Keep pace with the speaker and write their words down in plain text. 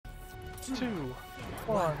2,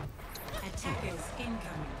 1. Attackers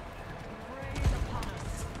incoming.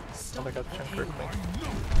 Oh my god, Junkrat thing.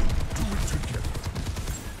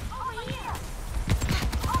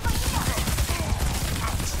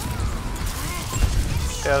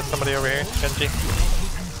 Yeah, somebody over here, Genji.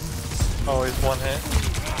 Oh, he's one hit.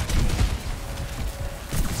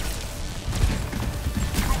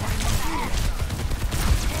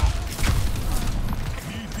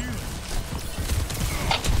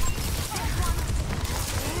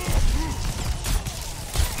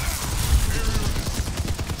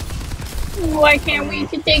 Why can't we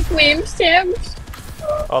take Winston?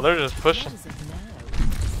 Oh, they're just pushing.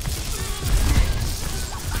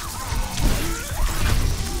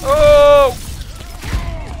 Oh!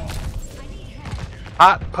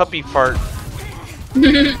 Hot puppy fart.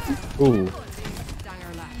 Ooh.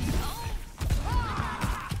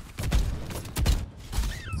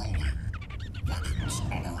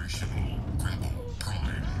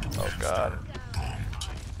 Oh god.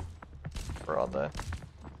 We're all dead.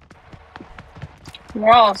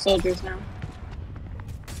 We're all soldiers now.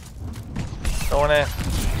 Going in.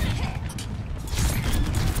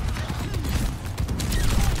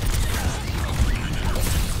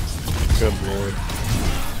 Good lord.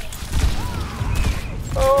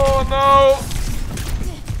 Oh no!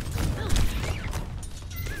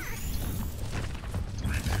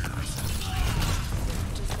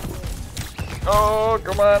 Oh,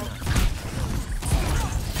 come on.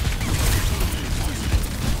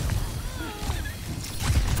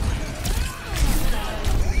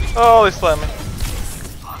 Oh, they slammed me.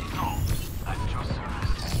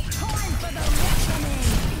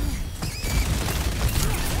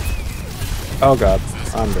 Oh god,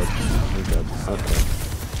 I'm dead. I'm dead. Okay.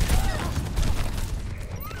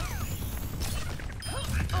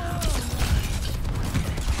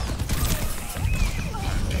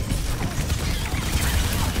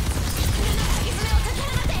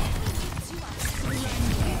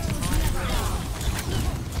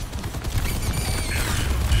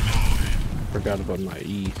 Forgot about my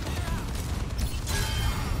E.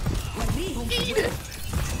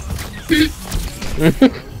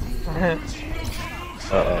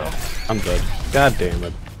 Uh-oh. I'm dead. God damn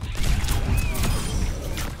it.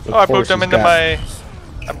 Oh, I booped him into my...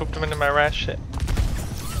 I booped him into my rash shit.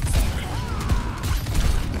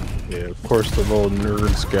 Yeah, of course the little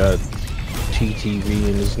nerd's got TTV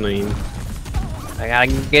in his name. I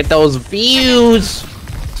gotta get those views!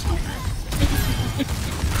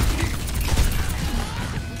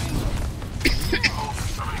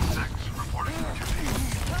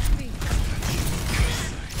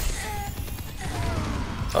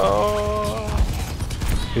 Oh,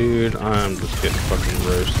 dude, I'm just getting fucking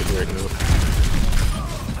roasted right now.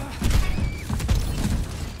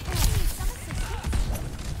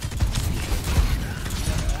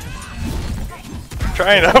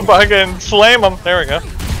 trying to fucking slam him. There we go.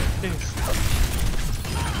 Jeez.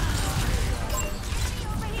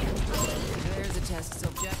 There's a test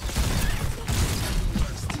subject.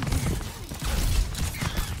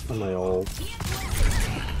 Am I all?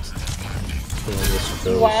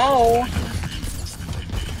 Oh, Wow.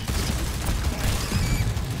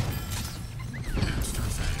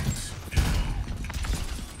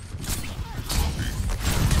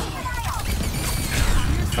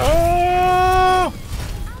 Oh!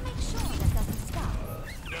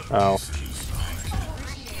 Ow.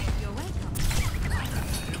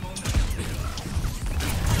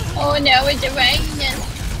 Oh no, it's raining.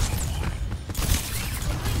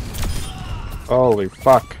 Holy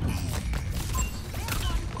fuck.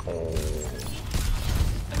 Oh,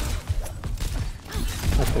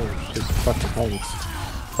 she's fucking hiding.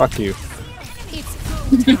 Fuck you.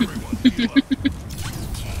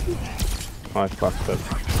 Oh, I fucked up.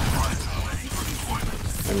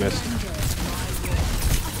 I missed.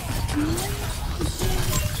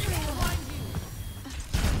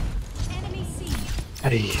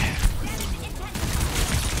 Hey.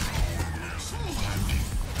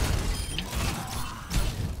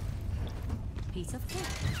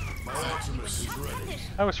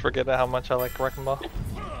 I always forget how much I like Wrecking Ball.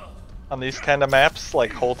 On these kind of maps,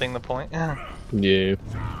 like holding the point. Yeah.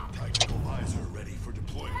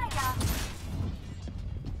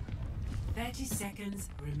 Seconds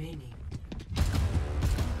remaining.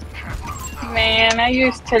 Man, I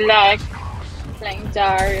used to like playing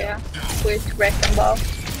Zarya with Wrecking Ball.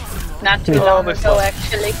 Not too long ago,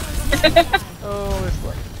 actually. Oh, it's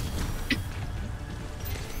like...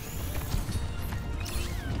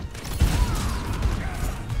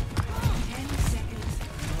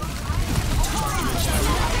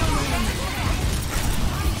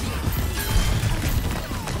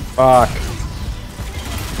 Fuck.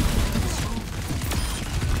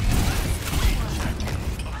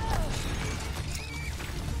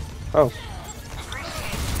 Oh.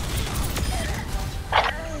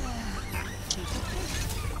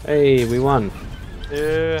 Hey, we won.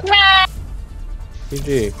 Yeah.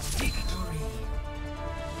 GG.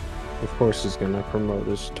 Of course he's gonna promote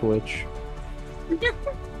his Twitch.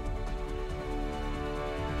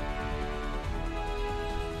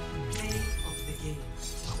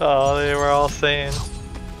 Oh, they were all saying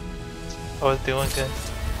I was doing good.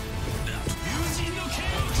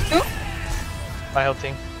 My whole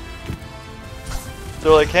team.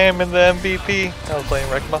 They're like, hey, I'm in the MVP. I was playing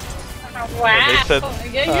Rekma. Wow. They said,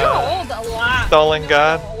 yeah, you hold a lot. Stalling You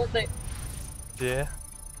God. hold it. Yeah.